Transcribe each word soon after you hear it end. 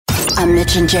A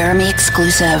Mitch and Jeremy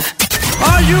exclusive.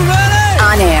 Are you ready?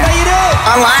 On air.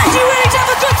 Online. You ready to have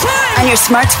a good time? On your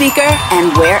smart speaker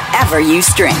and wherever you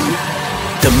stream.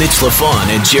 The Mitch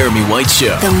LaFon and Jeremy White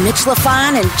Show. The Mitch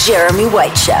LaFon and Jeremy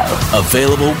White Show.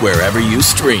 Available wherever you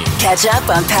stream. Catch up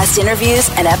on past interviews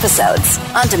and episodes.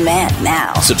 On demand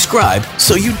now. Subscribe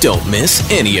so you don't miss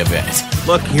any of it.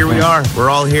 Look, here we are. We're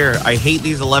all here. I hate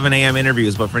these 11 a.m.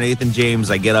 interviews, but for Nathan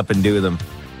James, I get up and do them.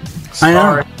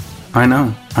 Sorry. I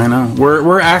know.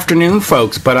 We're afternoon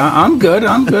folks, but I'm good.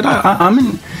 I'm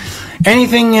in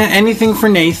anything for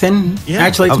Nathan. Yeah.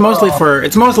 Actually,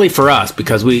 it's mostly for us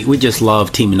because we just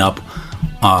love teaming up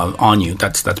on you.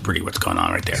 That's pretty what's going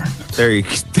on right there. There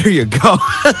you go.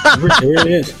 There it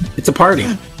is. It's a party.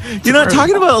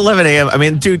 Talking about 11 a.m. I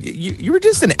mean, dude, you were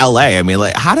just in L.A. I mean,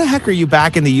 like, how the heck are you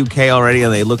back in the U.K. already?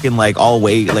 And they looking like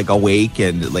awake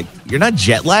and like you're not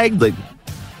jet lagged, like.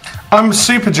 I'm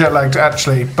super jet lagged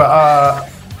actually, but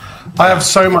I have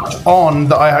so much on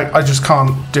that I just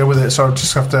can't deal with it, so I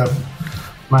just have to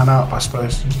man up, I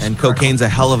suppose. And cocaine's a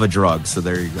hell of a drug, so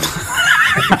there you go.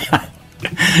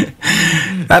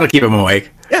 That'll keep him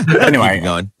awake. Yeah. Anyway,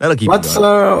 that'll keep let's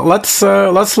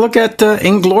going. Let's look at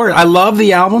Inglorious. I love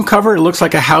the album cover. It looks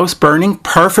like a house burning.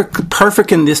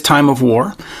 Perfect in this time of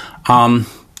war.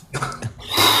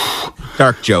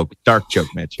 Dark joke,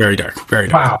 Mitch. Very dark.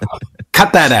 Wow.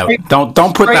 Cut that out.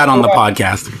 Don't put that on the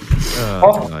podcast.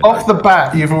 Off the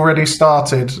bat, you've already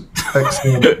started.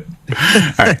 Excellent.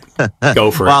 All right, go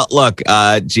for it. Well, look,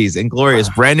 Inglorious,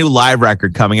 brand new live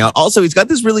record coming out. Also, he's got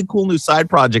this really cool new side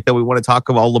project that we want to talk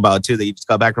all about too. That you just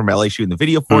got back from LA shooting the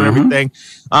video for and everything.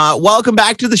 Welcome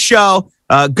back to the show.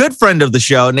 Good friend of the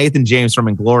show, Nathan James from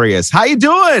Inglorious. How you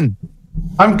doing?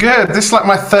 I'm good. This is like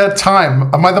my third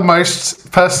time. Am I the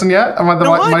most person yet? Am I the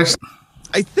most?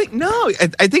 I think no.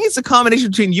 I think it's a combination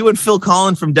between you and Phil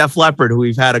Collin from Def Leppard, who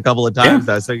we've had a couple of times.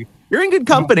 Yeah. So you're in good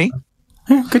company.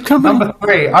 Yeah, good company. Number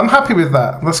 3. I'm happy with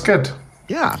that. That's good.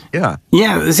 Yeah.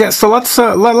 So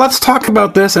let's talk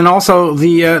about this, and also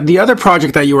the other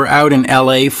project that you were out in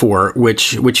LA for,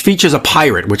 which features a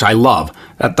pirate, which I love.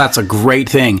 That's a great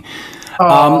thing.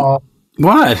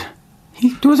 What?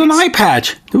 There was an eye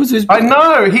patch. I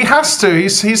know, he has to.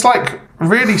 He's like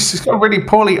he's got a really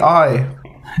poorly eye.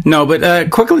 No,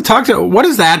 but quickly talk to, what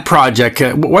is that project?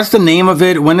 What's the name of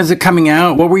it? When is it coming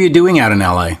out? What were you doing out in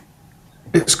LA?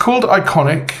 It's called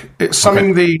Iconic. It's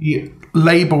something the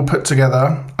label put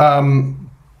together.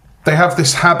 They have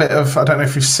this habit of, I don't know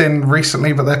if you've seen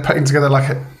recently, but they're putting together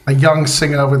like a young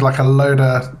singer with like a load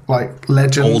of like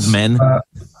legends. Old men?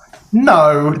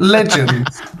 No,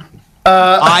 legends.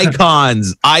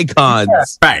 Icons. Yeah,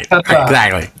 right,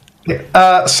 exactly.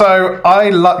 So I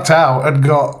lucked out and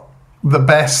got the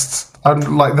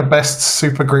best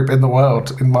super group in the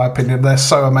world, in my opinion. They're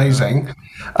so amazing.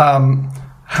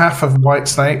 Half of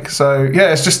Whitesnake. So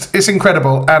yeah, it's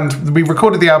incredible. And we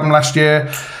recorded the album last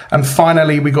year, and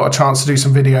finally we got a chance to do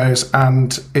some videos,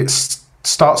 and it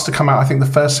starts to come out. I think the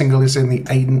first single is in the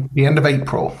end of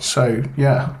April. So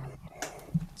yeah.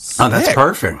 Oh, that's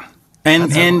perfect.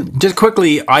 And just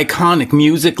quickly, Iconic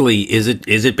musically, is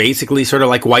it basically sort of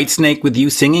like Whitesnake with you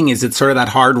singing? Is it sort of that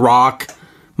hard rock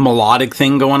melodic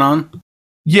thing going on?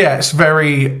 Yeah, it's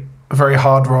very, very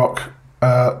hard rock.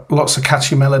 Lots of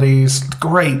catchy melodies.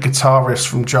 Great guitarist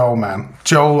from Joel, man.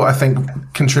 Joel, I think,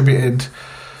 contributed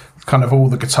kind of all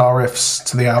the guitar riffs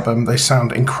to the album. They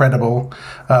sound incredible.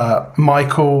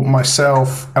 Michael,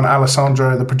 myself, and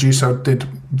Alessandro, the producer, did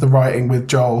the writing with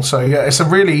Joel. So yeah, it's a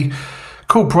really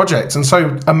cool project, and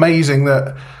so amazing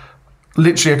that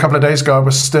literally a couple of days ago I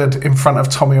was stood in front of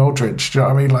Tommy Aldridge. Do you know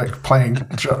what I mean? Like playing,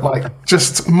 like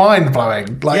just mind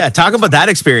blowing. Like, yeah, talk about that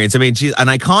experience. I mean, she's an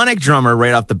iconic drummer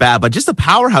right off the bat, but just a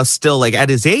powerhouse still. Like at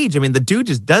his age, I mean, the dude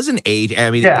just doesn't age.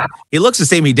 I mean, he looks the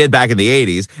same he did back in the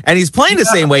 '80s, and he's playing the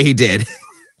same way he did.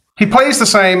 He plays the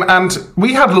same, and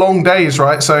we had long days,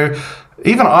 right? So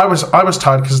even I was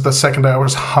tired because the second day I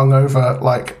was hungover,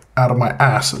 like out of my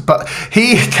ass. But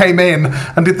he came in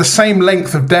and did the same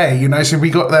length of day, you know. So he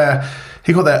got there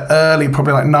early,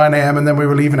 probably like 9 a.m. and then we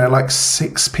were leaving at like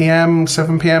 6 p.m.,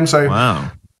 7 p.m. So wow.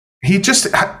 He just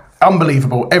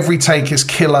unbelievable. Every take is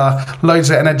killer, loads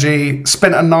of energy.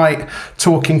 Spent a night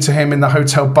talking to him in the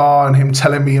hotel bar and him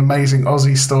telling me amazing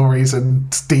Aussie stories and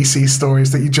DC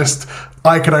stories that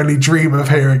I could only dream of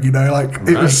hearing, you know, like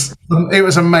right. It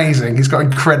was amazing. He's got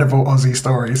incredible Aussie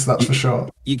stories, that's for sure.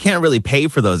 You can't really pay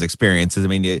for those experiences. I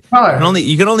mean, you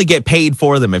can only get paid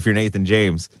for them if you're Nathan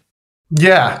James.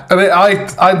 Yeah. I mean,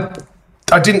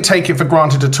 I didn't take it for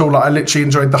granted at all. Like, I literally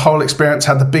enjoyed the whole experience,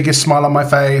 had the biggest smile on my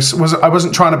face. I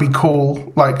wasn't trying to be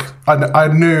cool. Like I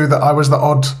knew that I was the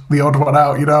odd one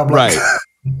out, you know. I'm like, right.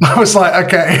 I was like,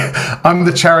 okay, I'm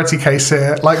the charity case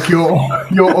here. Like you're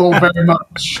all very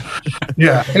much,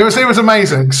 yeah. It was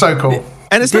amazing, so cool.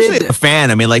 And especially a fan,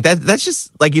 I mean, like that's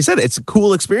just like you said, it's a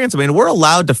cool experience. I mean, we're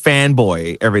allowed to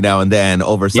fanboy every now and then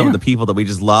over some of the people that we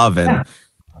just love. And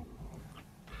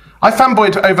I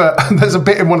fanboyed over. There's a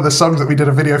bit in one of the songs that we did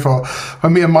a video for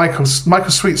when me and Michael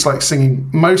Sweet's like singing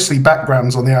mostly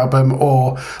backgrounds on the album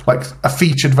or like a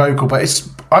featured vocal, but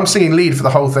I'm singing lead for the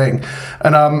whole thing,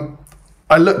 and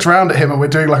I looked around at him and we're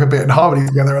doing like a bit in harmony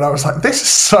together, and I was like, this is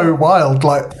so wild.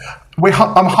 Like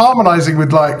I'm harmonizing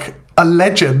with like a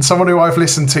legend, someone who I've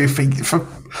listened to for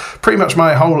pretty much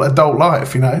my whole adult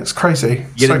life. You know, it's crazy.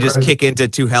 You didn't just kick into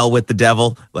 "To Hell with the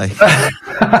Devil," like.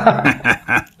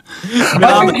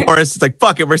 On the chorus, it's like,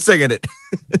 fuck it, we're singing it.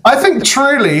 I think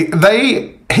truly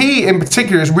he in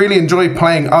particular has really enjoyed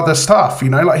playing other stuff, you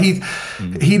know, like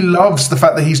he loves the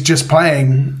fact that he's just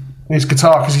playing his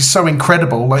guitar because he's so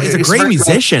incredible. Like he's a great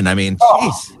musician. I mean,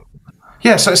 jeez.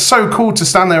 Yeah, so it's so cool to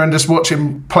stand there and just watch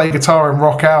him play guitar and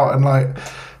rock out and like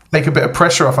take a bit of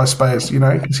pressure off, I suppose, you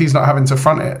know, because he's not having to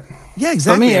front it. Yeah,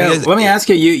 exactly. Let me ask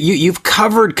you, you've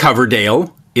covered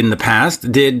Coverdale in the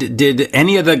past. Did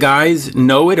any of the guys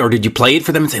know it, or did you play it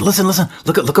for them and say, listen,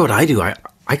 look at what I do.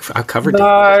 I covered it.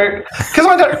 No, because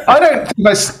I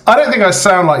don't think I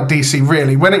sound like DC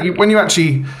really. When you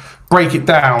actually break it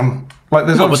down, like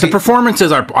there's but the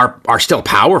performances are still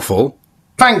powerful.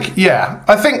 I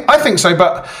think so.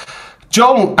 But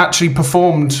Joel actually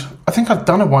performed. I think I've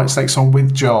done a Whitesnake song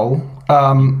with Joel.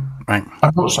 Right.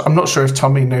 I'm not sure if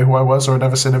Tommy knew who I was or had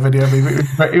ever seen a video of me.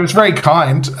 It was very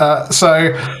kind.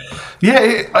 So,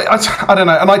 yeah, I don't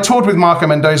know. And I toured with Marco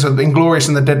Mendoza. Inglorious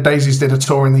and the Dead Daisies did a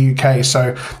tour in the UK,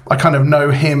 so I kind of know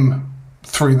him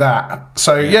through that.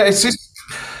 So, yeah, it's just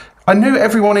I knew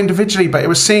everyone individually, but it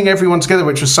was seeing everyone together,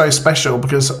 which was so special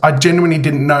because I genuinely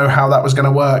didn't know how that was going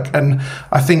to work. And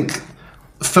I think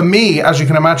for me, as you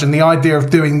can imagine, the idea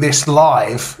of doing this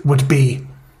live would be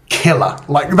killer.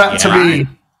 Like that to me.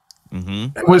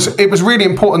 Mm-hmm. It was really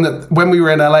important that when we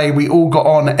were in LA, we all got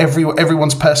on.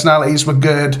 Everyone's personalities were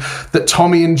good. That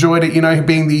Tommy enjoyed it. You know,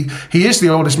 he is the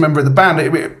oldest member of the band.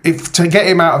 If to get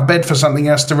him out of bed for something, he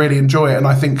has to really enjoy it. And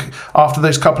I think after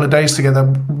those couple of days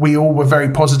together, we all were very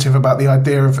positive about the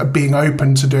idea of being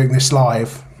open to doing this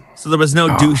live. So there was no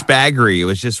douchebaggery. It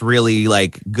was just really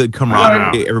like good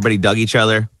camaraderie. Everybody dug each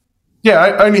other.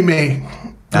 Yeah, only me.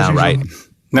 Right.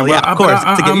 No, well, of course.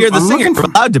 You're the singer. You're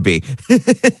allowed to be.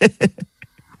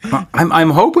 I'm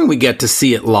hoping we get to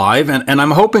see it live, and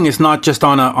I'm hoping it's not just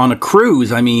on a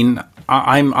cruise. I mean,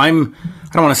 I don't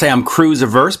want to say I'm cruise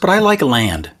averse, but I like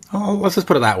land. Oh, let's just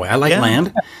put it that way. I like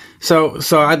land. So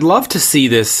I'd love to see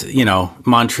this, you know,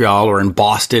 Montreal or in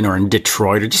Boston or in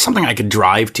Detroit or just something I could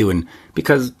drive to,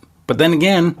 but then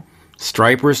again,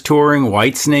 Stryper's touring,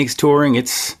 Whitesnake's touring.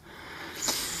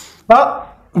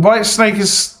 But Whitesnake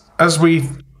is, as we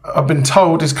have been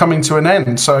told, is coming to an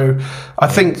end. So I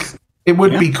think it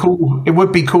would be cool. It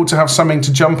would be cool to have something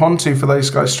to jump onto for those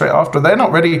guys straight after. They're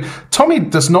not ready. Tommy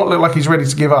does not look like he's ready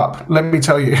to give up. Let me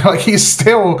tell you, like he's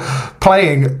still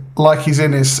playing like he's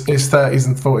in his 30s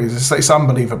and 40s. It's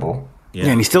unbelievable. Yeah,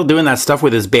 and he's still doing that stuff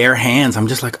with his bare hands. I'm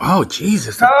just like, oh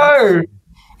Jesus. No.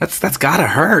 That's gotta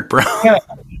hurt, bro. Yeah.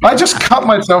 I just cut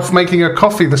myself making a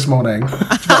coffee this morning.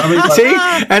 See,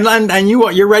 and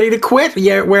you're ready to quit.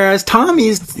 Yeah, whereas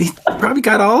Tommy's probably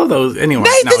got all of those anyway.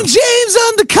 Nathan James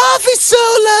on the coffee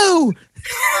solo.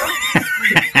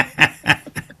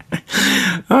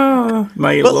 Oh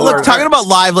my Lord! Lord! Talking about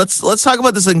live, let's talk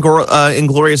about this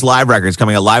Inglorious live records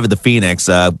coming out live at the Phoenix,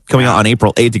 coming out on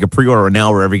April 8th. You can pre-order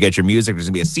now wherever you get your music. There's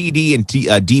gonna be a CD and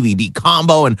DVD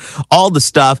combo and all the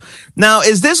stuff. Now,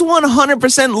 is this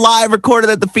 100% live recorded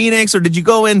at the Phoenix, or did you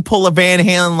go in, pull a Van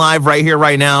Halen live right here,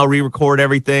 right now, re-record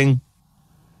everything?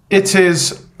 It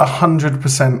is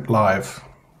 100% live.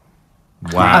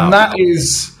 Wow! And that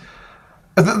is.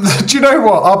 Do you know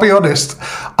what? I'll be honest.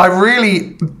 I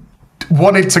really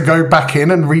wanted to go back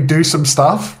in and redo some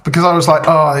stuff because I was like,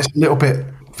 oh, it's a little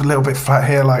bit flat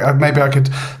here. Like maybe I could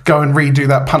go and redo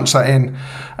that, punch that in.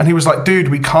 And he was like, dude,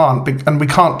 we can't, and we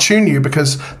can't tune you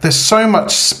because there's so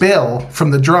much spill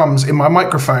from the drums in my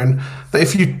microphone that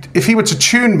if he were to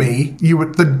tune me,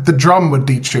 the drum would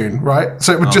detune, right?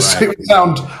 So it would it would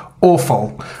sound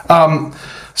awful.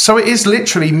 So it is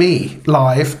literally me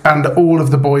live and all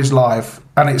of the boys live.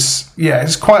 And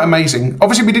it's quite amazing.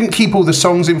 Obviously, we didn't keep all the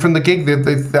songs in from the gig.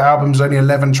 The album's only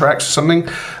 11 tracks or something.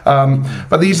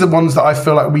 But these are the ones that I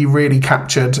feel like we really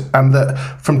captured and that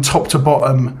from top to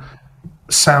bottom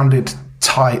sounded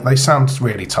tight. They sound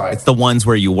really tight. It's the ones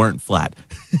where you weren't flat.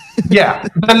 Yeah,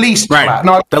 the least flat.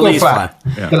 No, the least flat.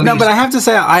 Yeah. No, but I have to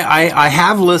say, I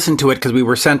have listened to it because we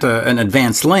were sent an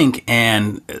advanced link,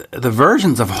 and the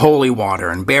versions of Holy Water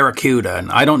and Barracuda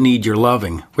and I Don't Need Your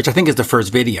Loving, which I think is the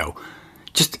first video,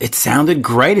 it sounded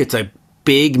great. It's a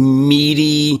big,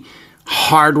 meaty,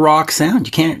 hard rock sound.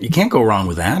 You can't go wrong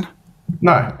with that.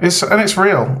 No, it's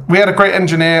real. We had a great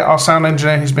engineer, our sound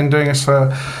engineer, who's been doing this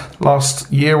for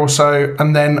last year or so,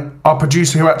 and then our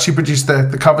producer who actually produced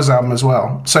the covers album as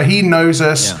well. So he knows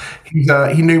us.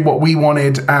 Yeah. He knew what we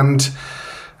wanted, and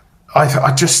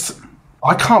I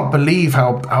can't believe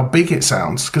how big it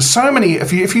sounds, because so many.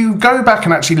 If you go back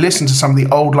and actually listen to some of the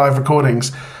old live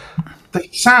recordings, they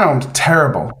sound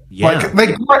terrible. Yeah.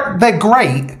 Like they're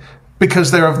great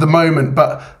because they're of the moment,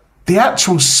 but the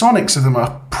actual sonics of them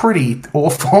are pretty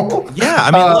awful. Yeah,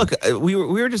 I mean, look, we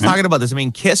were just talking about this. I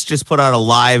mean, Kiss just put out a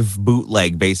live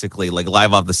bootleg, basically, like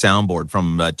live off the soundboard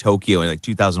from Tokyo in like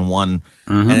 2001.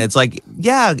 And it's like,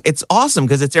 yeah, it's awesome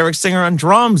because it's Eric Singer on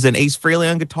drums and Ace Frehley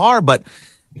on guitar, but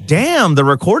damn, the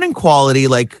recording quality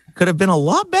could have been a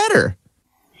lot better.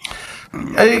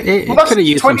 It could have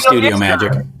used some studio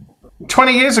magic.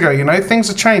 20 years ago, things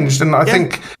have changed, and I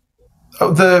think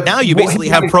now you basically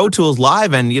have Pro Tools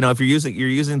Live, and if you're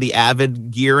using the Avid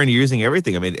gear and you're using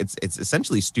everything. I mean, it's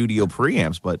essentially studio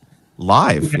preamps, but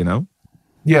live.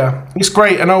 Yeah, it's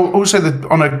great. And also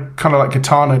on a kind of like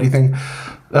guitar nerdy thing,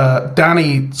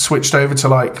 Danny switched over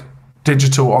to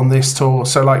digital on this tour,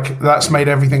 so that's made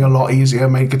everything a lot easier,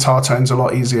 made guitar tones a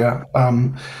lot easier.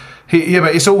 But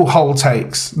it's all whole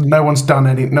takes. No one's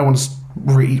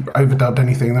overdubbed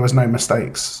anything. There was no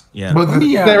mistakes. Yeah, but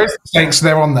there is mistakes.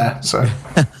 They're on there. So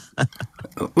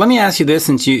let me ask you this: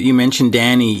 since you mentioned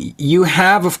Danny, you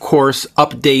have of course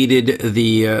updated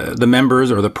the members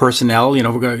or the personnel.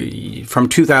 From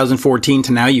 2014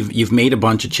 to now, you've made a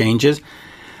bunch of changes.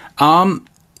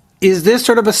 Is this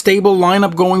sort of a stable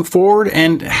lineup going forward?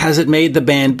 And has it made the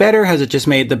band better? Has it just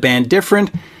made the band different?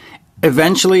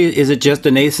 Eventually, is it just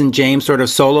a Nathan James sort of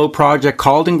solo project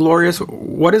called Inglorious?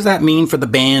 What does that mean for the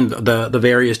band, the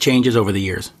various changes over the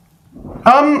years?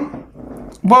 Well,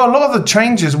 a lot of the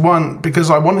changes weren't because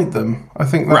I wanted them. I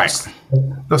think that's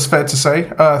fair to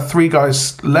say. 3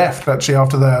 guys left, actually,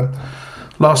 after the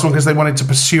last one because they wanted to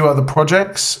pursue other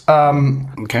projects.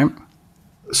 Okay.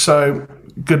 So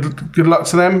good luck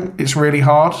to them. It's really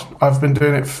hard. I've been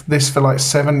doing this for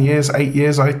 7 years, 8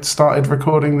 years. I started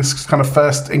recording this kind of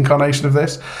first incarnation of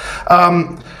this.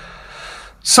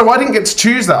 So I didn't get to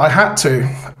choose that. I had to.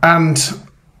 And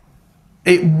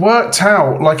it worked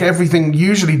out like everything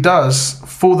usually does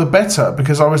for the better,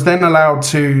 because I was then allowed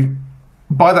to,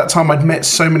 by that time I'd met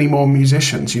so many more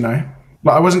musicians,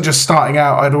 I wasn't just starting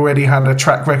out. I'd already had a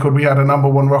track record. We had a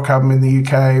 #1 rock album in the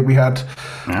UK. We had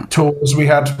tours. We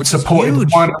had supported. We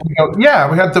had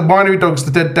the Winery Dogs,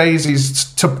 the Dead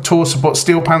Daisies tour support.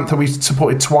 Steel Panther we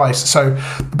supported twice. So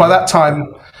by that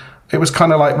time, it was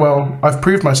kind of like, well, I've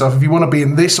proved myself. If you want to be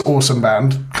in this awesome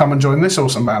band, come and join this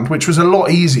awesome band, which was a lot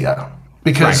easier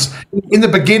because in the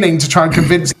beginning, to try and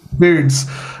convince dudes,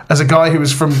 as a guy who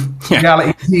was from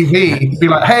reality TV, be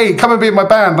like, hey, come and be in my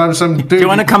band. I'm some dude. Do you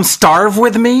want to come starve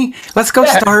with me? Let's go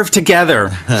starve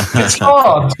together. It's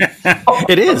hard.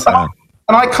 It is. And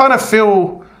I kind of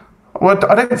feel, I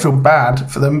don't feel bad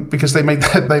for them because they made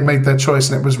their choice,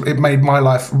 and it made my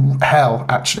life hell,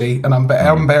 actually, and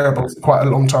unbearable for quite a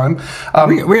long time.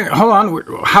 Hold on.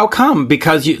 How come?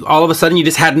 Because all of a sudden you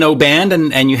just had no band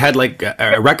and you had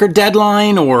a record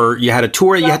deadline, or you had a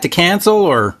tour you had to cancel,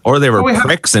 or they were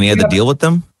pricks and you had to deal with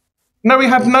them? No, we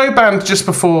had no band just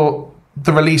before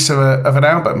the release of an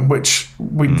album, which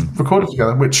we recorded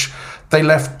together, which they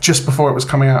left just before it was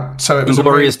coming out. So it was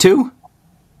Inglorious 2?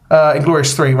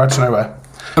 Inglorious 3, Right to Nowhere.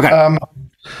 Okay.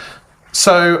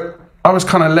 So I was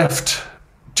kind of left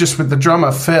just with the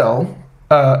drummer, Phil,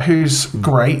 who's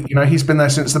great. He's been there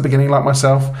since the beginning, like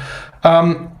myself.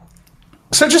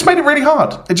 So it just made it really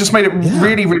hard. It just made it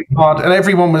really, really hard. And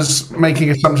everyone was making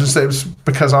assumptions that it was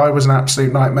because I was an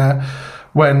absolute nightmare,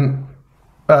 when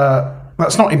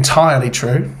that's not entirely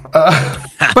true.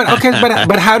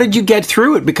 But how did you get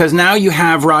through it? Because now you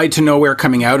have Ride to Nowhere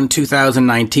coming out in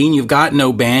 2019. You've got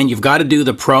no band. You've got to do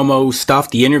the promo stuff,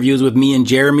 the interviews with me and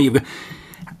Jeremy.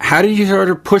 How did you sort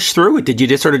of push through it? Did you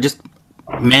just sort of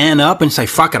man up and say,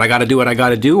 fuck it, I got to do what I got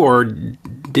to do? Or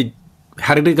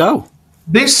how did it go?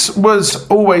 This was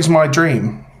always my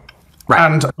dream. Right.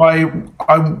 And I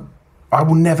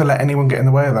will never let anyone get in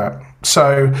the way of that.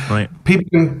 So people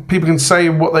can say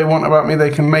what they want about me. They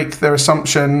can make their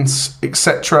assumptions,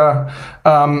 etc.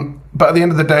 But at the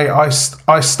end of the day,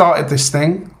 I started this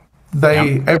thing,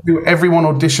 Everyone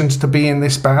auditioned to be in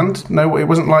this band. No, it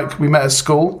wasn't like we met at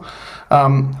school.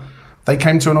 They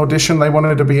came to an audition. They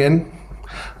wanted to be in,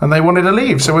 and they wanted to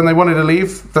leave. So when they wanted to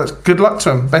leave, that's good luck to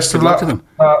them. Best of luck to them.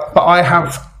 But I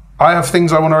have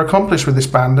things I want to accomplish with this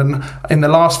band, and in the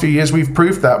last few years, we've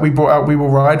proved that. We brought out "We Will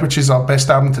Ride," which is our best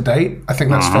album to date. I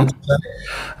think that's fair to say.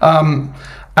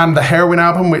 And the Heroin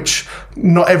album, which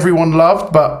not everyone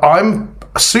loved, but I'm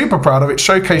super proud of it.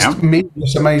 Showcased me,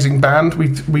 this amazing band.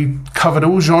 We covered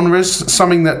all genres,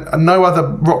 something that no other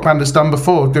rock band has done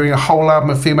before, doing a whole album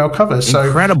of female covers. So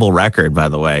incredible record, by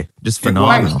the way, just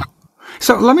phenomenal.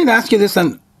 So let me ask you this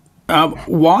then: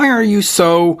 why are you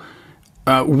so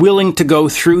willing to go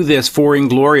through this for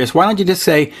Inglorious? Why don't you just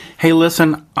say, "Hey,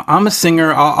 listen, I'm a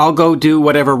singer. I'll go do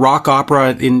whatever rock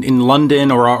opera in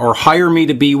London, or hire me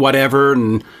to be whatever."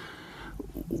 And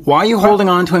why are you holding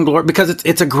on to Inglorious? Because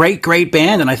it's a great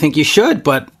band, and I think you should.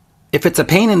 But if it's a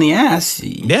pain in the ass,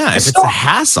 if it's a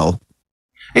hassle,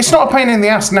 it's not a pain in the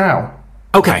ass now.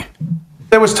 Okay.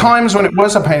 There was times when it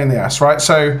was a pain in the ass, right?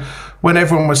 So when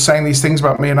everyone was saying these things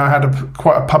about me, and I had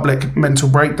quite a public mental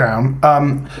breakdown.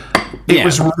 It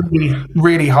was really,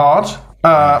 really hard.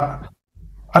 I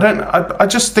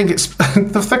just think it's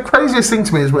the craziest thing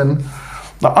to me is when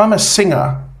I'm a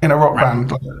singer in a rock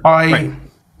band.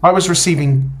 I was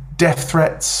receiving death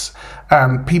threats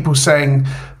and people saying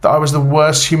that I was the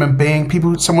worst human being.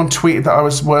 Someone tweeted that I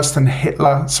was worse than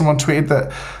Hitler. Someone tweeted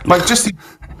that, just the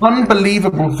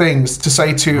unbelievable things to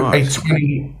say to a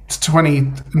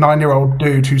 29-year-old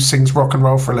dude who sings rock and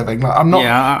roll for a living. I'm not.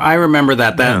 Yeah, I remember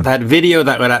that video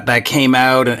that came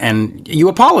out, and you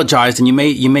apologized and you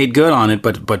made good on it.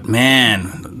 But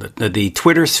man, the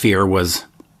Twitter sphere was.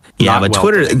 Yeah, but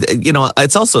Twitter,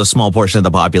 it's also a small portion of the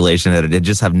population that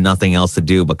just have nothing else to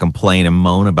do but complain and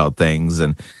moan about things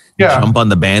and jump on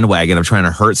the bandwagon of trying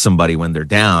to hurt somebody when they're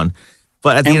down.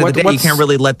 But at the end of the day, you can't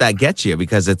really let that get you,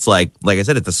 because it's like I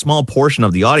said, it's a small portion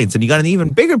of the audience, and you got an even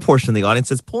bigger portion of the audience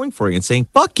that's pulling for you and saying,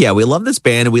 "Fuck yeah, we love this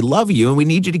band and we love you and we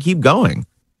need you to keep going."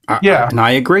 And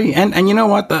I agree. And you know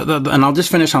what? And I'll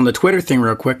just finish on the Twitter thing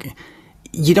real quick.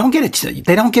 You don't get it.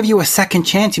 They don't give you a second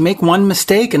chance. You make one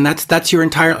mistake, and that's your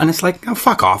entire. And it's like, oh,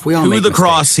 fuck off. We all make mistakes. To the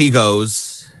cross he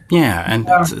goes. Yeah, and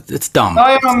it's dumb.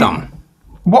 It's dumb.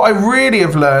 What I really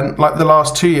have learned, the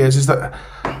last 2 years, is that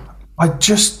I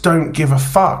just don't give a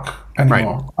fuck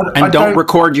anymore. Right. And don't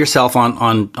record yourself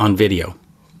on video.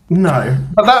 No,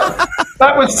 but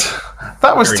that was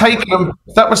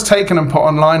taken and put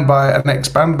online by an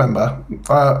ex-band member.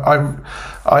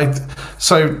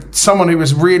 So someone who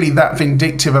was really that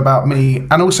vindictive about me,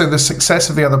 and also the success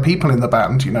of the other people in the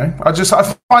band. I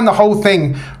find the whole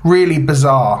thing really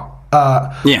bizarre.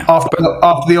 After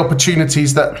the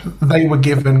opportunities that they were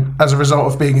given as a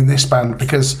result of being in this band,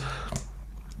 because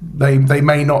they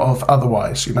may not have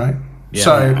otherwise. Yeah.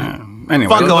 So anyway,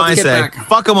 fuck them, I say.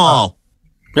 Fuck them all.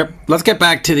 Yep. Let's get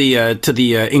back to the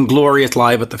Inglorious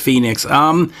Live at the Phoenix.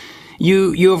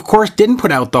 You of course didn't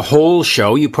put out the whole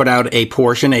show. You put out a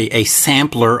portion, a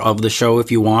sampler of the show,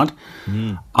 if you want,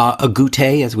 a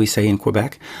goûter, as we say in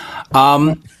Quebec.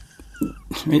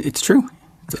 It's true.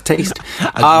 It's a taste.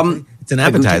 It's an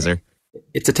appetizer.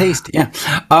 It's a taste. Yeah.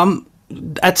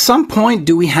 At some point,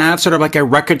 do we have sort of like a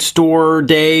record store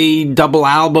day double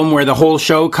album where the whole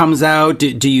show comes out?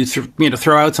 Do you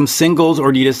throw out some singles,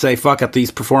 or do you just say, fuck it,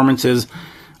 these performances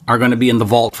are going to be in the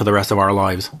vault for the rest of our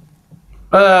lives?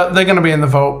 They're going to be in the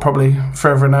vault probably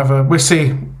forever and ever. We'll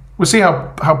see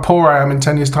how poor I am in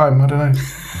 10 years' time. I don't know.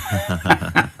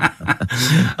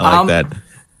 I like that.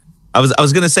 I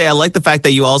was gonna say, I like the fact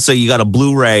that you got a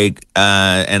Blu-ray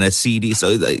and a CD. So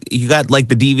you got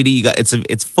the DVD. You got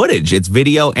it's footage, it's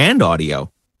video and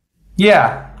audio.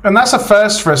 Yeah, and that's a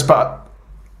first for us. But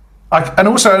and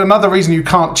also another reason you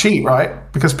can't cheat,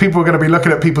 right? Because people are going to be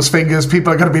looking at people's fingers.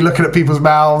 People are going to be looking at people's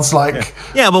mouths.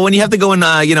 Yeah, but when you have to go and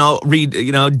read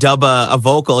dub a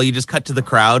vocal, you just cut to the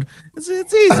crowd. It's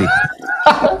easy.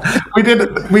 we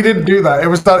didn't do that.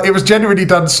 It was genuinely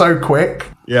done so quick.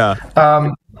 Yeah.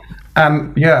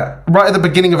 And right at the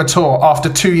beginning of a tour,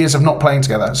 after 2 years of not playing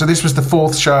together. So this was the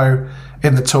fourth show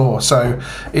in the tour. So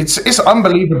it's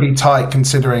unbelievably tight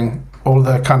considering all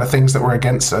the kind of things that were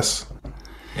against us.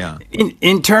 Yeah.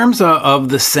 In terms of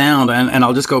the sound, and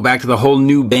I'll just go back to the whole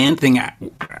new band thing.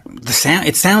 The sound,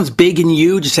 it sounds big and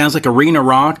huge. It sounds like arena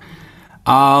rock.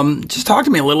 Just talk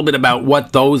to me a little bit about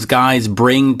what those guys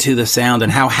bring to the sound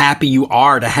and how happy you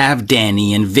are to have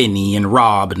Danny and Vinny and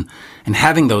Rob and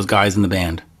having those guys in the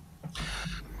band.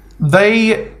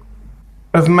 They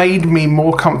have made me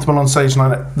more comfortable on stage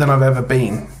than I've ever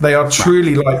been. They are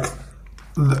truly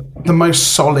the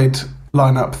most solid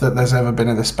lineup that there's ever been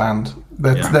in this band.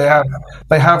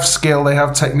 They have skill, they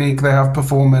have technique, they have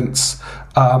performance,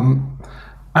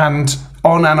 and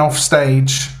on and off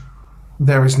stage,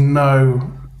 there is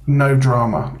no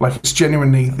drama. Like, it's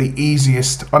genuinely the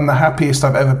easiest. I'm the happiest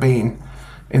I've ever been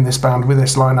in this band with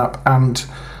this lineup, and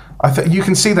you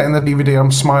can see that in the DVD.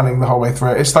 I'm smiling the whole way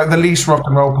through it. It's like the least rock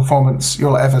and roll performance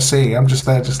you'll ever see. I'm just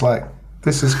there, just like,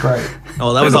 this is great.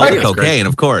 Oh, that was all the cocaine,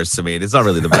 of course. I mean, it's not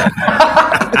really the band.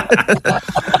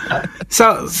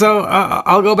 So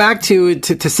I'll go back to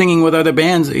singing with other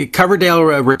bands. Coverdale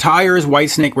retires,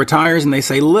 Whitesnake retires, and they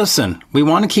say, listen, we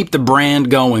want to keep the brand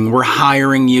going. We're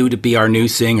hiring you to be our new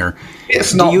singer.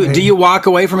 It's not me. Do you walk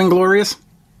away from Inglorious?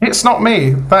 It's not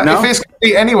me. But no? If it's going to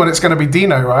be anyone, it's going to be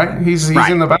Dino, right? He's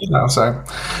in the band now, so.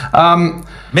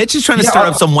 Mitch is trying to stir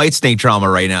up some Whitesnake drama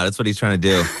right now. That's what he's trying to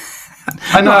do.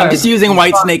 I know. I'm just using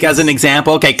Whitesnake as an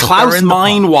example. Okay, Klaus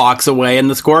Meine walks away, and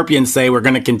the Scorpions say we're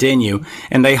going to continue,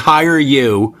 and they hire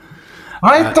you.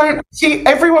 I don't see.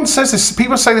 Everyone says this.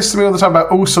 People say this to me all the time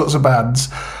about all sorts of bands.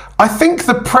 I think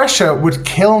the pressure would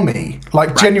kill me.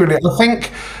 Like, genuinely, I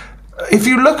think if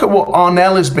you look at what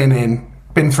Arnell has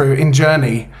been through in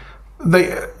Journey,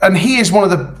 and he is one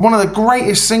of the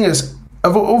greatest singers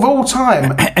of all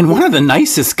time, and one of the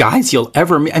nicest guys you'll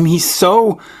ever meet. I mean, he's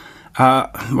so.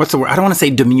 What's the word? I don't want to say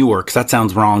demure because that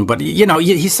sounds wrong, but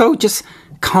he's so just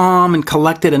calm and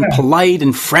collected and polite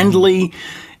and friendly.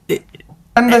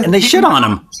 And they shit on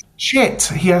him. Shit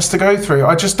he has to go through.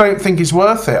 I just don't think he's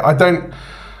worth it.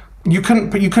 You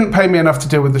couldn't pay me enough to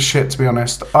deal with the shit, to be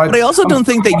honest. But I also don't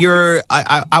think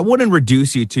that I wouldn't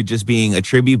reduce you to just being a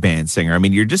tribute band singer. I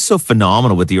mean, you're just so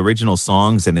phenomenal with the original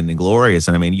songs and in Inglorious,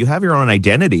 and I mean, you have your own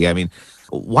identity. I mean,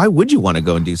 why would you want to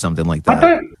go and do something like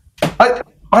that?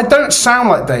 I don't sound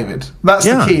like David. That's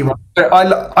the key. Right?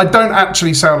 I don't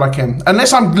actually sound like him.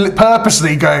 Unless I'm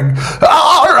purposely going,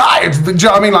 all right. Do you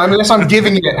know what I mean? Like, unless I'm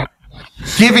giving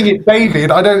it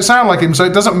David, I don't sound like him. So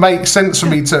it doesn't make sense for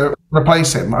me to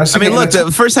replace him. I mean, look,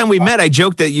 the first time we met, I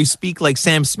joked that you speak like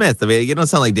Sam Smith. I mean, you don't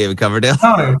sound like David Coverdale.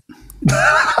 No.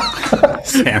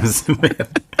 Sam Smith.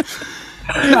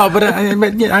 No, but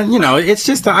it's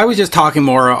just I was just talking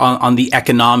more on the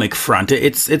economic front.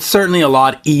 It's certainly a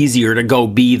lot easier to go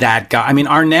be that guy. I mean,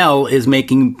 Arnell is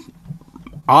making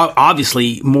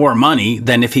obviously more money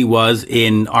than if he was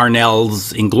in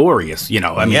Arnell's Inglorious.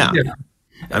 I mean, I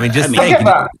get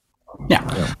that.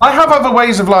 Yeah, I have other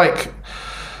ways of like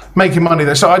making money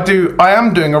there. So I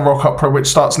am doing a rock opera which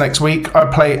starts next week.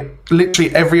 I play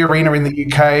literally every arena in the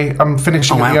UK. I'm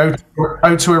finishing at the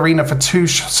O2 Arena for 2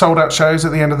 sold out shows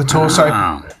at the end of the tour. So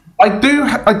I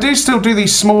do still do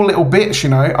these small little bits,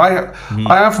 I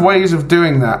have ways of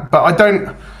doing that, but I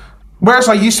don't. Whereas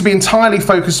I used to be entirely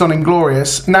focused on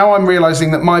Inglorious, now I'm realizing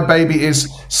that my baby is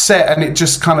set and it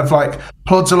just kind of like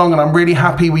plods along, and I'm really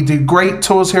happy. We do great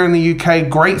tours here in the UK,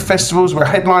 great festivals. We're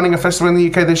headlining a festival in the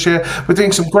UK this year. We're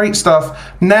doing some great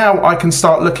stuff. Now I can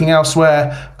start looking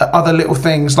elsewhere at other little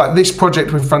things like this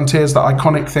project with Frontiers, that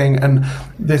iconic thing, and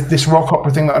this rock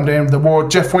opera thing that I'm doing,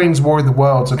 Jeff Wayne's War of the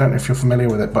Worlds. I don't know if you're familiar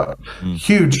with it, but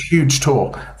huge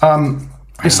tour.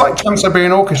 It's like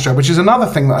Trans-Siberian Orchestra, which is another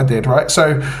thing that I did, right?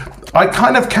 So I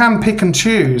kind of can pick and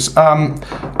choose.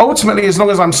 Ultimately, as long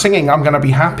as I'm singing, I'm going to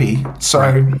be happy. So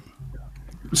I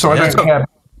don't care.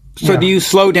 So do you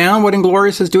slow down what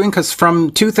Inglorious is doing? Because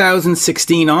from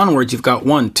 2016 onwards, you've got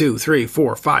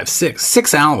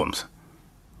 6 albums.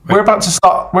 Right? We're about to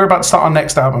start our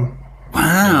next album.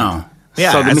 Wow.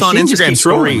 Yeah, I saw an Instagram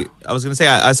story. I was going to say,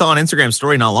 I saw an Instagram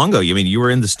story not long ago. I mean, you were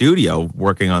in the studio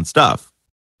working on stuff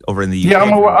over in the UK. Yeah,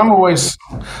 I'm always,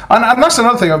 and that's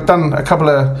another thing. I've done a couple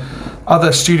of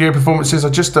other studio performances. I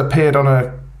just appeared on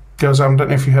a girls' album. I don't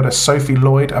know if you heard of Sophie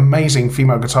Lloyd, amazing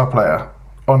female guitar player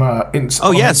on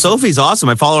a. Sophie's awesome.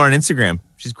 I follow her on Instagram.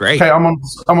 She's great. Okay, I'm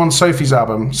on Sophie's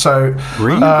album. So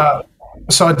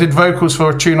so I did vocals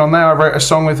for a tune on there. I wrote a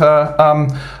song with her.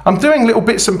 I'm doing little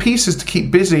bits and pieces to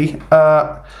keep busy.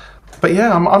 But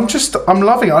yeah, I'm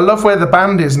loving it. I love where the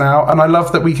band is now, and I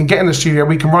love that we can get in the studio,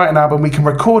 we can write an album, we can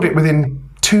record it within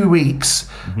 2 weeks,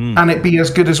 and it be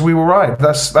as good as We Will Ride.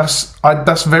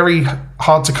 That's very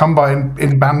hard to come by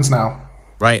in bands now.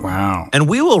 Right. Wow. And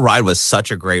We Will Ride was such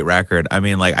a great record. I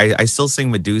mean, like I still sing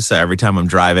Medusa every time I'm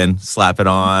driving, slap it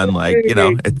on, like,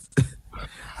 it's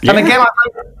And again,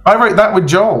 I wrote that with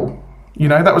Joel.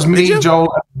 That was me,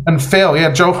 Joel, and Phil.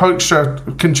 Yeah, Joel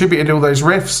Hoekstra contributed all those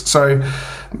riffs. So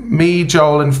me,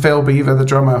 Joel, and Phil Beaver, the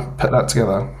drummer, put that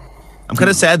together. I'm kind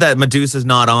of sad that Medusa's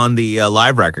not on the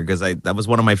live record, because that was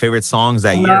one of my favorite songs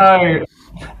that year. No,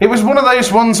 it was one of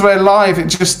those ones where live, it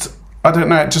just, I don't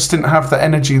know, it just didn't have the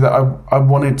energy that I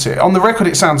wanted to. On the record,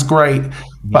 it sounds great,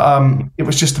 but it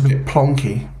was just a bit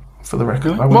plonky for the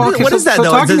record. What is that so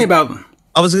though? Talk to me about.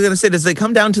 I was going to say, does it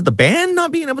come down to the band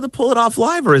not being able to pull it off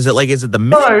live, or is it the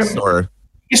mix? No, or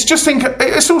it's just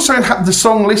it's also the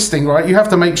song listing, right? You have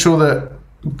to make sure that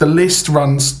the list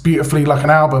runs beautifully like an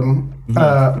album.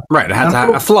 Right, it has to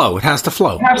have a flow. It has to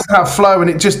flow. It has to have flow, and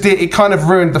it kind of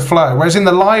ruined the flow. Whereas in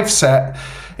the live set,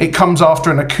 it comes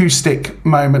after an acoustic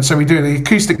moment. So we do the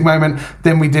acoustic moment,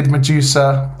 then we did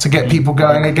Medusa to get people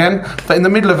going again. But in the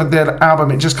middle of the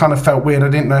album, it just kind of felt weird. I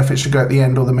didn't know if it should go at the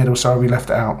end or the middle, so we left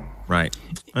it out. Right.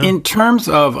 In terms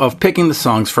of picking the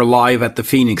songs for live at the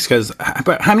Phoenix,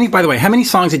 but how many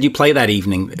songs did you play that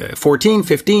evening? 14,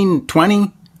 15,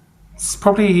 20? It's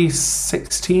probably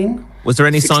 16. Was there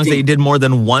any 16. songs that you did more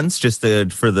than once just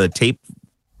for the tape?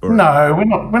 Or? No,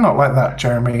 we're not like that,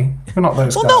 Jeremy. We're not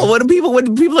those guys. No, when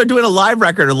people are doing a live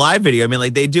record or live video, I mean,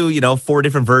 like they do, 4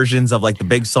 different versions of like the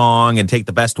big song and take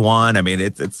the best one. I mean,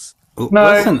 it's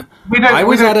No, listen, I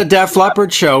was at a Def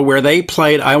Leppard show where they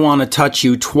played I Want to Touch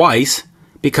You twice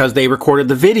because they recorded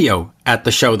the video at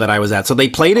the show that I was at. So they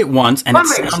played it once and it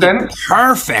sounded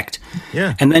perfect.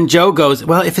 Yeah. And then Joe goes,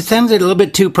 well, if it sounds a little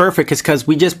bit too perfect, it's because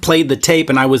we just played the tape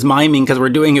and I was miming because we're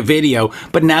doing a video.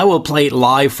 But now we'll play it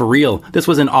live for real. This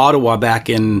was in Ottawa back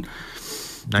in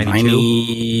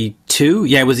 92.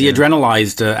 Yeah, it was the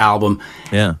Adrenalized album.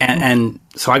 Yeah. And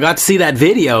so I got to see that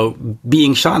video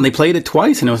being shot and they played it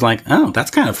twice and it was like, oh,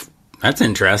 that's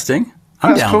interesting.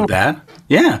 I'm down with that.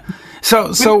 Yeah.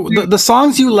 So the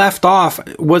songs you left off,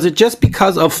 was it just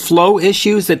because of flow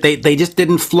issues that they just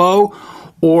didn't flow?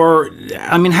 Or,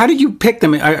 I mean, how did you pick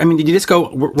them? I mean, did you just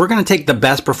go, we're going to take the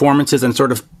best performances and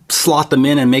sort of slot them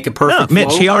in and make it perfect? No,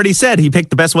 Mitch, he already said he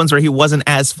picked the best ones where he wasn't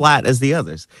as flat as the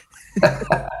others. That's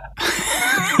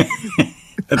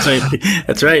right.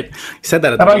 That's right. You said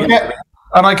that at the beginning.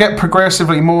 And I get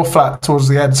progressively more flat towards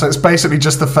the end, so it's basically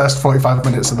just the first 45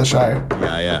 minutes of the show.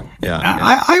 Yeah.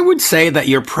 I would say that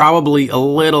you're probably a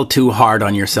little too hard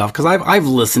on yourself because I've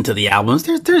listened to the albums.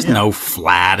 There's no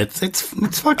flat. It's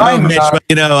fucking. Oh, Mitch, but,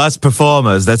 us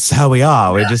performers, that's how we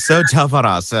are. We're just so tough on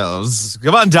ourselves.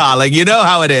 Come on, darling, you know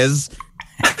how it is.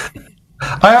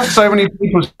 I have so many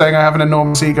people saying I have an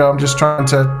enormous ego. I'm just trying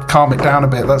to calm it down a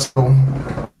bit. That's all.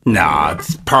 Nah,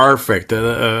 it's perfect.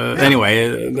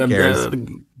 Anyway,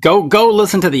 go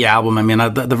listen to the album. I mean,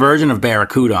 the version of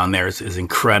Barracuda on there is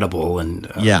incredible. And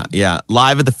yeah.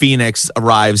 Live at the Phoenix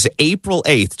arrives April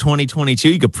 8th,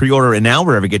 2022. You can pre-order it now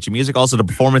wherever you get your music. Also, the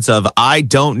performance of I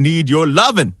Don't Need Your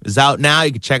Lovin' is out now.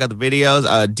 You can check out the videos.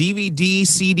 DVD,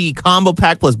 CD combo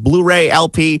pack plus Blu-ray,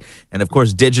 LP, and of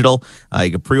course digital. You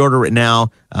can pre-order it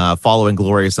now. Follow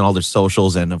Inglorious on all their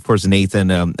socials, and of course Nathan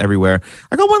everywhere.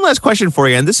 I got one last question for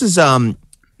you, and this is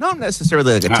not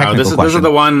necessarily like a technical question.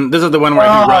 This is the one where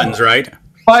he runs, right?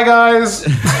 Bye, guys.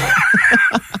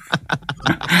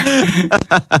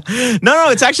 No,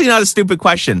 it's actually not a stupid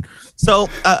question. So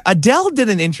Adele did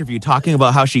an interview talking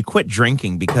about how she quit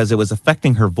drinking because it was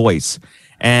affecting her voice,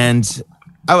 and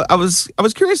I was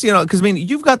curious, because I mean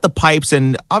you've got the pipes,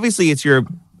 and obviously it's your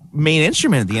main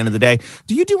instrument at the end of the day.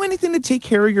 Do you do anything to take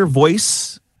care of your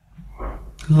voice?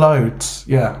 Loads,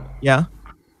 yeah. Yeah?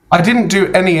 I didn't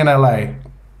do any in LA,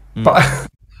 but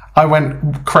I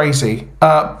went crazy.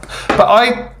 But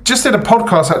I just did a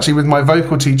podcast actually with my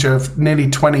vocal teacher of nearly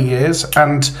 20 years,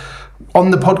 and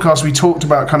on the podcast we talked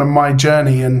about kind of my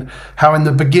journey and how in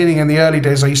the beginning, in the early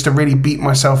days, I used to really beat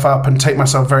myself up and take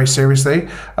myself very seriously.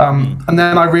 And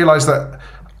then I realized that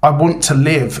I want to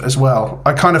live as well.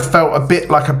 I kind of felt a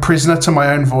bit like a prisoner to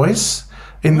my own voice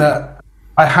in that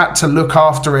I had to look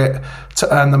after it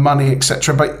to earn the money,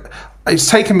 etc. But it's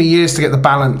taken me years to get the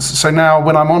balance. So now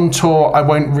when I'm on tour, I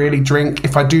won't really drink.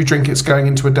 If I do drink, it's going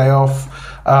into a day off.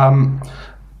 And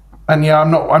yeah, I'm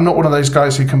not one of those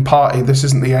guys who can party. This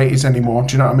isn't the 80s anymore.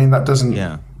 Do you know what I mean? That doesn't...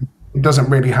 Yeah. It doesn't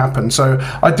really happen. So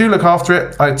I do look after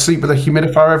it. I sleep with a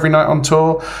humidifier every night on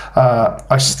tour.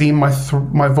 I steam my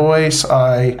voice.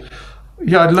 I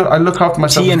look after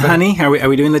myself. Tea and honey? Are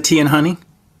we doing the tea and honey?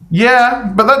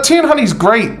 Yeah, but that tea and honey is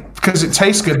great because it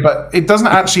tastes good, but it doesn't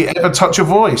actually ever touch your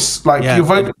voice. Like your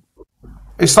vocal,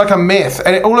 it's like a myth,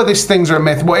 and all of these things are a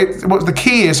myth. What the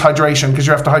key is hydration, because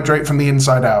you have to hydrate from the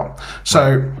inside out.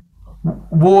 So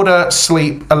water,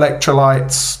 sleep,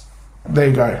 electrolytes. There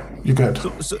you go. You're good.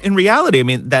 So in reality, I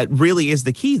mean, that really is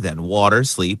the key then. Water,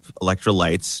 sleep,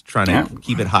 electrolytes, trying to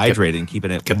keep it hydrated and keeping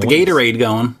it... Get the Gatorade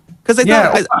going. Because I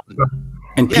thought...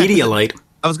 And Pedialyte.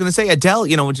 I was going to say, Adele,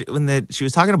 when she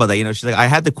was talking about that, she's like, I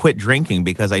had to quit drinking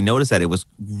because I noticed that it was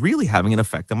really having an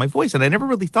effect on my voice. And I never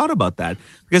really thought about that.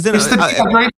 Because then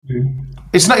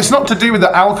it's not to do with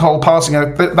the alcohol passing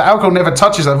out. The alcohol never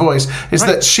touches her voice. It's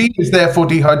that she is therefore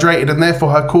dehydrated and therefore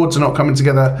her chords are not coming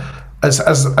together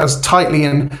as tightly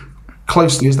and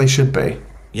closely as they should be.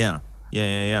 Yeah.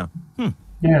 Yeah,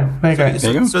 there you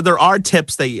go. So there are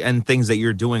tips and things that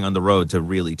you're doing on the road to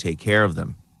really take care of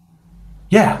them.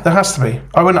 Yeah, there has to be.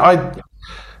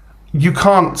 You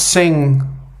can't sing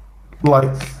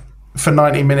like for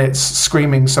 90 minutes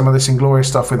screaming some of this Inglorious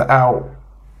stuff without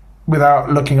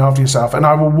looking after yourself. And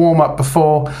I will warm up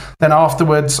before, then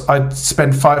afterwards I'd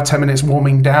spend 5-10 minutes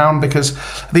warming down, because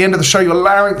at the end of the show your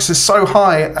larynx is so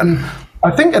high. And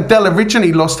I think Adele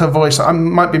originally lost her voice. I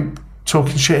might be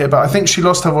talking shit here, but I think she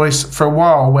lost her voice for a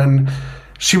while when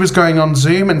she was going on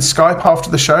Zoom and Skype after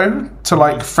the show to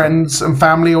like friends and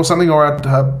family or something, or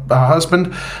her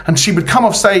husband, and she would come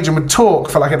off stage and would talk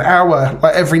for like an hour,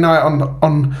 like every night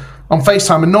on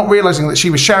FaceTime, and not realizing that she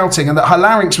was shouting and that her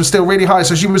larynx was still really high.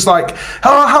 So she was like,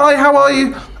 "Oh, hi, how are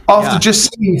you?" After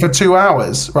just singing for 2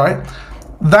 hours, right?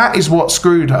 That is what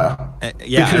screwed her. And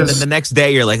then the next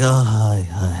day you're like,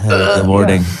 good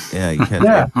morning. Yeah, you can't.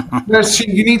 Yeah,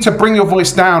 you need to bring your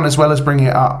voice down as well as bring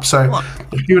it up. So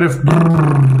if you would have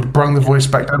brought the voice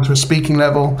back down to a speaking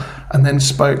level and then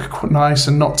spoke nice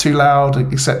and not too loud,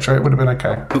 etc., it would have been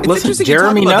okay. Listen,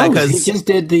 Jeremy knows. He just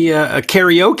did the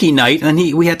karaoke night, and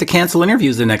we had to cancel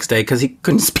interviews the next day because he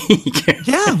couldn't speak.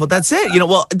 Yeah, well, that's it.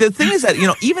 Well, the thing is that,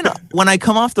 even when I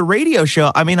come off the radio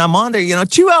show, I mean, I'm on there,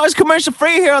 2 hours commercial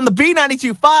free here on the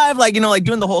B92.5, like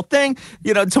doing the whole thing.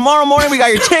 Tomorrow morning we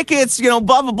got your tickets, blah,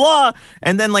 blah, blah.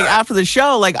 And then like after the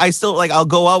show, like I still like I'll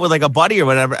go out with like a buddy or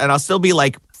whatever, and I'll still be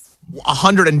like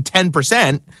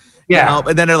 110%. Yeah.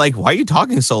 And then they're like, "Why are you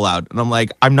talking so loud?" And I'm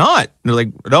like, "I'm not." And they're like,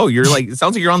 "No, you're like, it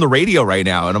sounds like you're on the radio right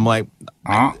now." And I'm like,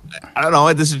 I don't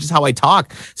know. This is just how I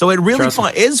talk. So it really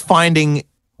is finding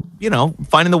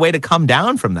the way to come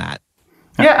down from that.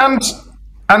 Yeah,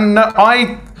 and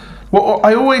what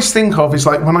I always think of is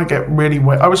like when I get really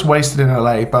I was wasted in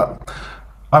LA, but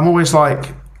I'm always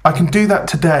like, I can do that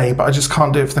today, but I just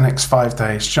can't do it for the next 5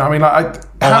 days. Do you know what I mean?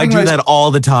 I do that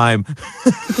all the time.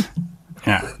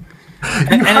 Yeah.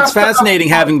 And it's fascinating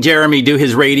having Jeremy do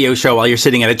his radio show while you're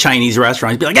sitting at a Chinese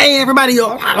restaurant. He'd be like, "Hey, everybody,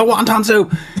 wonton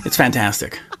soup." It's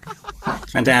fantastic.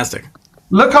 Fantastic.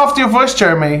 Look after your voice,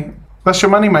 Jeremy. That's your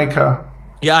moneymaker.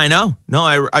 Yeah, I know. No,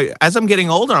 I as I'm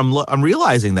getting older, I'm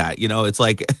realizing that. It's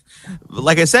like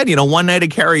I said, one night of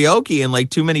karaoke and like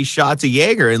too many shots of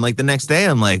Jaeger, and like the next day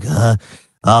I'm like,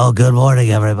 good morning,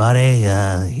 everybody.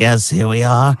 Yes, here we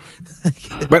are.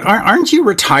 But aren't you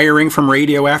retiring from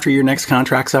radio after your next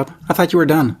contract's up? I thought you were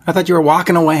done. I thought you were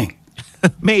walking away.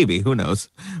 Maybe. Who knows?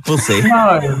 We'll see.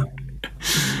 No.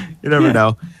 You never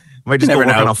know. I might just go work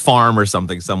on a farm or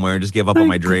something somewhere and just give up on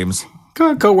my dreams.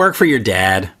 Go work for your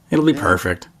dad. It'll be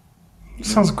perfect.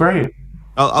 Sounds great.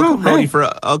 I'll come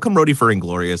roadie for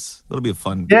Inglorious. It'll be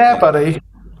fun. Yeah, buddy.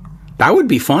 That would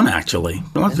be fun, actually.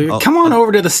 Come on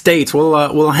over to the States.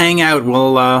 We'll hang out.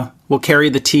 We'll carry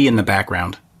the tea in the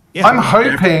background. Yeah. I'm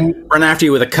hoping run after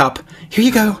you with a cup. Here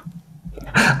you go.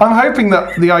 I'm hoping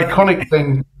that the iconic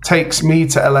thing takes me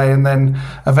to LA and then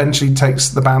eventually takes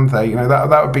the band there.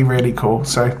 That would be really cool.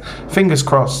 So fingers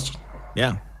crossed.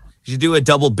 Yeah. You should do a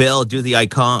double bill, do the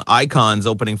icons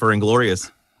opening for Inglorious.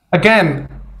 Again,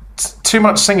 too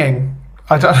much singing.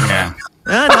 I don't know. Yeah.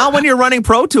 Not when you're running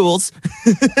Pro Tools.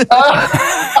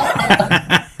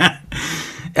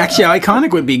 Actually,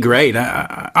 iconic would be great.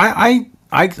 I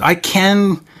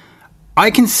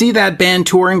can see that band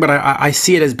touring, but I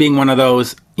see it as being one of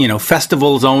those,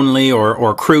 festivals only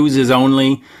or cruises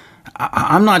only.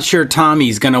 I'm not sure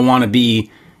Tommy's going to want to be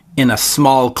in a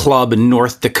small club in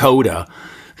North Dakota.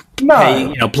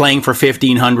 Playing for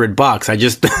 $1,500. I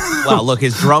just well, look,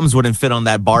 his drums wouldn't fit on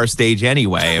that bar stage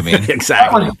anyway. I mean,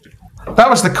 exactly.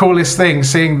 That was the coolest thing,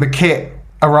 seeing the kit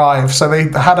arrive. So they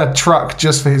had a truck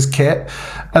just for his kit,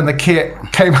 and the kit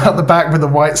came out the back with the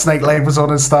White Snake labels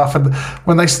on and stuff. And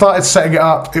when they started setting it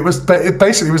up, it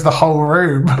basically was the whole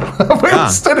room.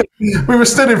 we were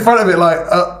stood in front of it like.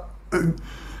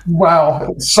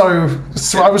 Wow, so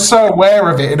I was so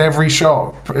aware of it in every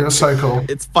shot. It was so cool.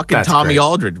 It's fucking Tommy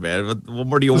Aldridge, man. What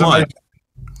more do you want?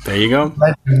 There you go.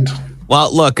 Legend.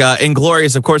 Well, look,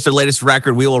 Inglorious, of course, their latest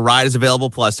record, We Will Ride, is available,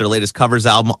 plus their latest covers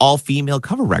album, all-female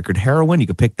cover record, Heroin. You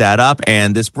can pick that up.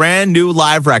 And this brand new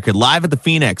live record, Live at the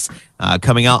Phoenix,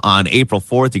 coming out on April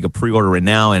 4th. You can pre-order it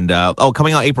now. And,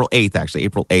 coming out April 8th, actually.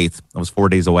 April 8th. I was 4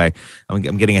 days away. I'm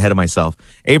getting ahead of myself.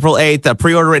 April 8th,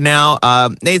 pre-order it now.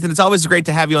 Nathan, it's always great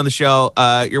to have you on the show.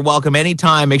 You're welcome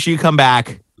anytime. Make sure you come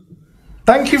back.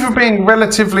 Thank you for being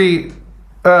relatively...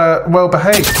 well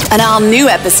behaved. An all-new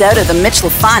episode of The Mitch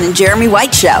LaFon and Jeremy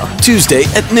White Show. Tuesday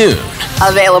at noon.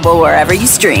 Available wherever you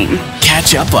stream.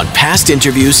 Catch up on past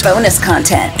interviews, bonus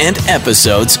content, and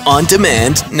episodes on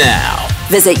demand now.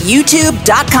 Visit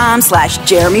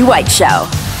youtube.com/Jeremy White Show.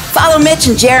 Follow Mitch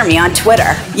and Jeremy on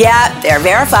Twitter. Yeah, they're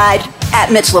verified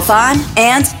at Mitch LaFon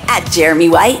and at Jeremy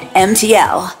White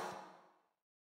MTL.